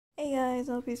Hey guys,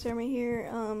 LP Stormy here.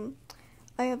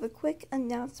 I have a quick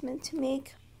announcement to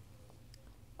make.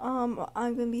 I'm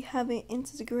gonna be having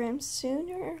Instagram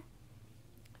sooner.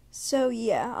 So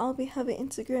yeah, I'll be having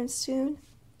Instagram soon.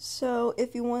 So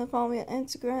if you want to follow me on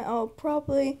Instagram, I'll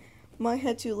probably might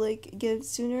have to get it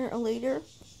sooner or later.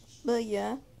 But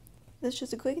yeah, that's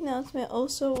just a quick announcement.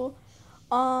 Also,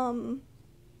 some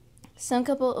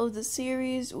couple of the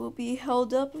series will be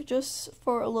held up just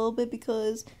for a little bit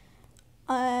because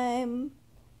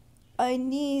I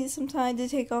need some time to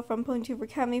take off from PonyTuber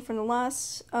Academy from the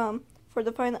last for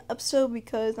the final episode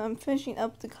because I'm finishing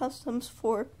up the customs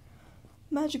for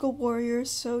Magical Warriors.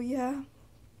 So yeah.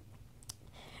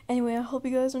 Anyway, I hope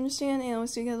you guys understand, and I'll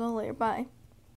see you guys all later. Bye.